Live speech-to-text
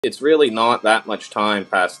It's really not that much time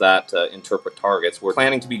past that to interpret targets. We're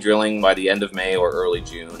planning to be drilling by the end of May or early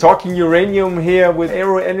June. Talking uranium here with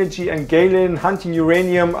Aero Energy and Galen, hunting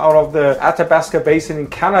uranium out of the Athabasca Basin in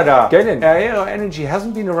Canada. Galen, Aero Energy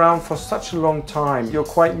hasn't been around for such a long time. You're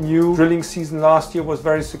quite new. Drilling season last year was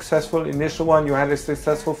very successful. Initial one, you had a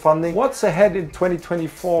successful funding. What's ahead in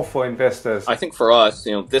 2024 for investors? I think for us,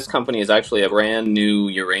 this company is actually a brand new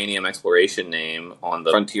uranium exploration name on the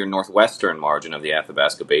frontier northwestern margin of the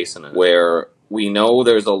Athabasca Basin, where we know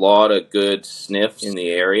there's a lot of good sniffs in the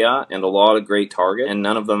area and a lot of great targets, and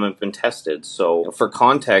none of them have been tested. So for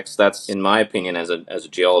context, that's, in my opinion, as a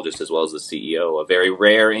geologist as well as the CEO, a very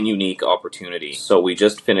rare and unique opportunity. So we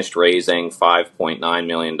just finished raising $5.9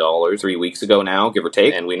 million 3 weeks ago now, give or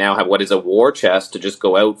take, and we now have what is a war chest to just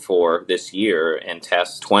go out for this year and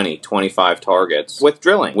test 25 targets with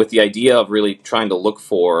drilling, with the idea of really trying to look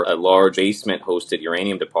for a large basement-hosted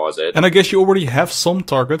uranium deposit. And I guess you already have some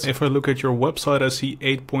targets. If I look at your website, I see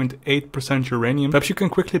 8.8% uranium. Perhaps you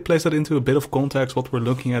can quickly place that into a bit of context, what we're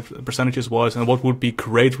looking at percentages wise, and what would be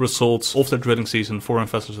great results of the drilling season for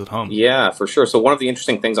investors at home. Yeah, for sure. So one of the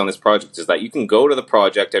interesting things on this project is that you can go to the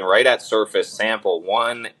project and right at surface sample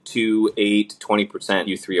 1, 2, 8, 20%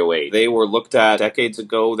 U3O8. They were looked at decades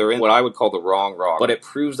ago. They're in what I would call the wrong rock, but it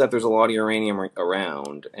proves that there's a lot of uranium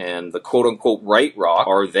around, and the quote-unquote right rock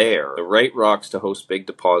are there. The right rocks to host big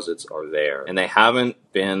deposits are there, and they haven't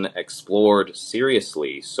been explored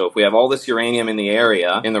seriously. So if we have all this uranium in the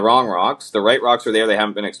area, in the wrong rocks, the right rocks are there, they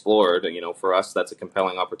haven't been explored. For us, that's a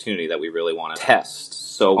compelling opportunity that we really want to test.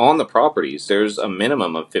 So on the properties, there's a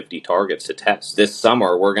minimum of 50 targets to test. This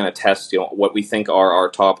summer, we're going to test what we think are our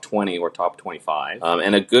top 20 or top 25.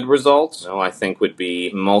 And a good result, I think, would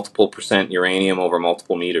be multiple percent uranium over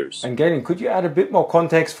multiple meters. And Galen, could you add a bit more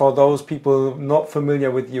context for those people not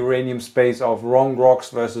familiar with the uranium space of wrong rocks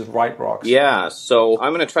versus right rocks? Yeah, so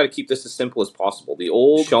I'm going to try to keep this as simple as possible. The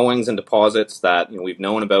old showings and deposits that we've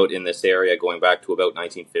known about in this area going back to about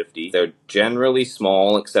 1950, they're generally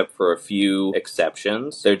small except for a few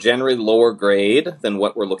exceptions. They're generally lower grade than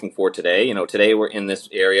what we're looking for today. Today we're in this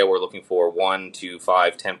area, we're looking for 1, 2,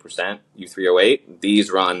 5, 10% U3O8.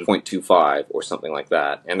 These run 0.25 or something like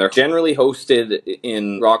that. And they're generally hosted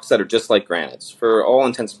in rocks that are just like granites. For all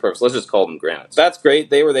intents and purposes, let's just call them granites. That's great.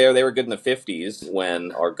 They were there. They were good in the 50s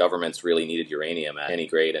when our governments really needed uranium at any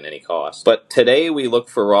grade and any cost. But today we look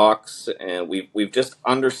for rocks, and we've just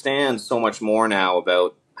understand so much more now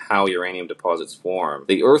about how uranium deposits form,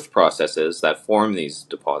 the earth processes that form these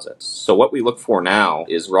deposits. So what we look for now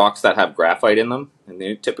is rocks that have graphite in them, and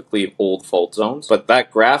they typically hold fault zones. But that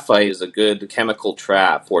graphite is a good chemical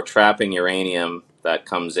trap for trapping uranium that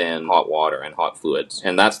comes in hot water and hot fluids.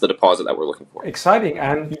 And that's the deposit that we're looking for. Exciting.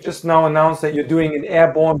 And you just now announced that you're doing an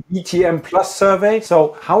Airborne BTM Plus survey.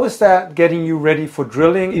 So how is that getting you ready for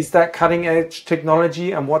drilling? Is that cutting edge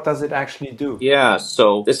technology, and what does it actually do? Yeah,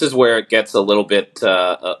 so this is where it gets a little bit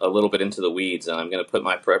into the weeds, and I'm going to put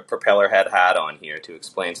my propeller head hat on here to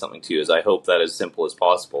explain something to you, as I hope that is simple as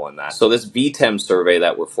possible in that. So this VTEM survey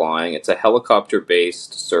that we're flying, it's a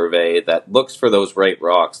helicopter-based survey that looks for those right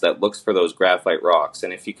rocks, that looks for those graphite rocks.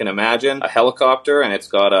 And if you can imagine a helicopter, and it's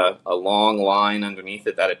got a long line underneath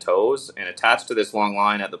it that it tows, and attached to this long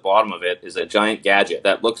line at the bottom of it is a giant gadget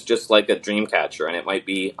that looks just like a dream catcher, and it might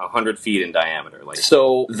be 100 feet in diameter.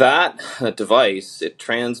 So that device, it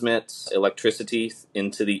transmits electricity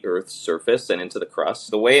into the Earth's surface and into the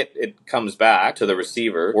crust. The way it comes back to the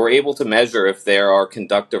receiver, we're able to measure if there are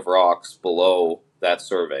conductive rocks below that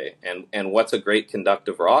survey. And what's a great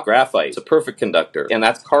conductive rock? Graphite. It's a perfect conductor, and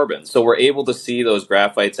that's carbon. So we're able to see those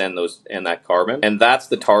graphites and that carbon, and that's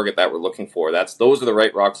the target that we're looking for. Those are the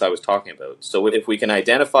right rocks I was talking about. So if we can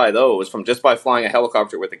identify those from just by flying a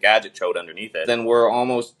helicopter with a gadget towed underneath it, then we're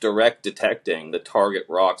almost direct detecting the target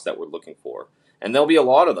rocks that we're looking for. And there'll be a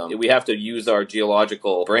lot of them. We have to use our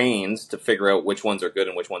geological brains to figure out which ones are good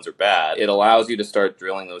and which ones are bad. It allows you to start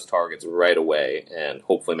drilling those targets right away and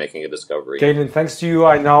hopefully making a discovery. Galen, thanks to you,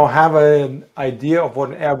 I now have an idea of what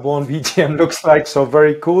an Airborne VTM looks like, so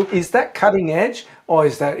very cool. Is that cutting edge, or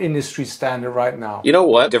is that industry standard right now? You know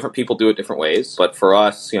what? Different people do it different ways. But for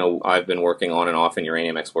us, I've been working on and off in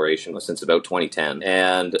uranium exploration since about 2010.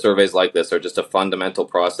 And surveys like this are just a fundamental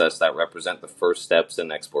process that represent the first steps in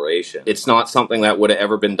exploration. It's not something that would have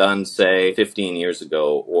ever been done, say, 15 years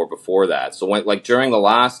ago or before that. So during the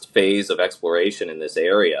last phase of exploration in this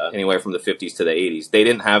area, anywhere from the 50s to the 80s, they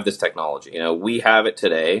didn't have this technology. We have it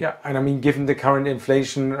today. Yeah, and I mean, given the current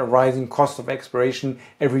inflation, a rising cost of exploration,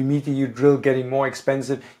 every meter you drill getting more expensive,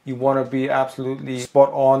 you want to be absolutely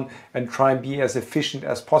spot on and try and be as efficient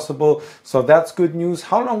as possible. So that's good news.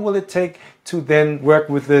 How long will it take to then work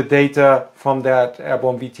with the data from that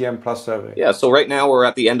Airborne VTM Plus survey? Yeah, so right now we're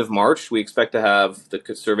at the end of March. We expect to have the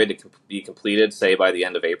survey to be completed, say, by the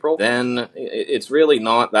end of April. Then it's really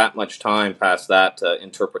not that much time past that to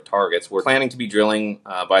interpret targets. We're planning to be drilling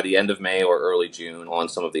by the end of May or early June on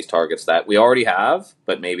some of these targets that we already have,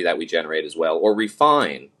 but maybe that we generate as well, or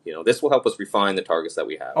refine. You know, this will help us refine the targets that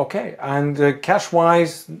we have. Okay, and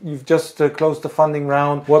cash-wise, you've just closed the funding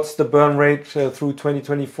round. What's the burn rate through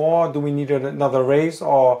 2024? Do we need another raise,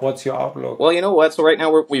 or what's your outlook? Well, you know what? So right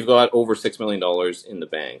now we've got over $6 million in the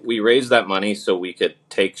bank. We raised that money so we could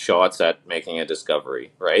take shots at making a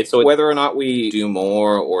discovery, right? So whether or not we do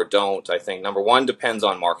more or don't, I think number one depends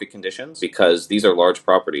on market conditions, because these are large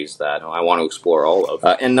properties that I want to explore all of.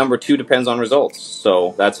 And number two depends on results.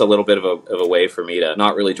 So that's a little bit of a way for me to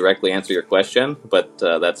not really directly answer your question, but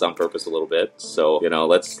that's on purpose a little bit. So, you know,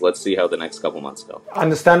 let's see how the next couple months go.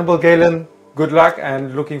 Understandable, Galen. Good luck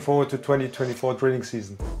and looking forward to 2024 drilling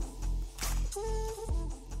season.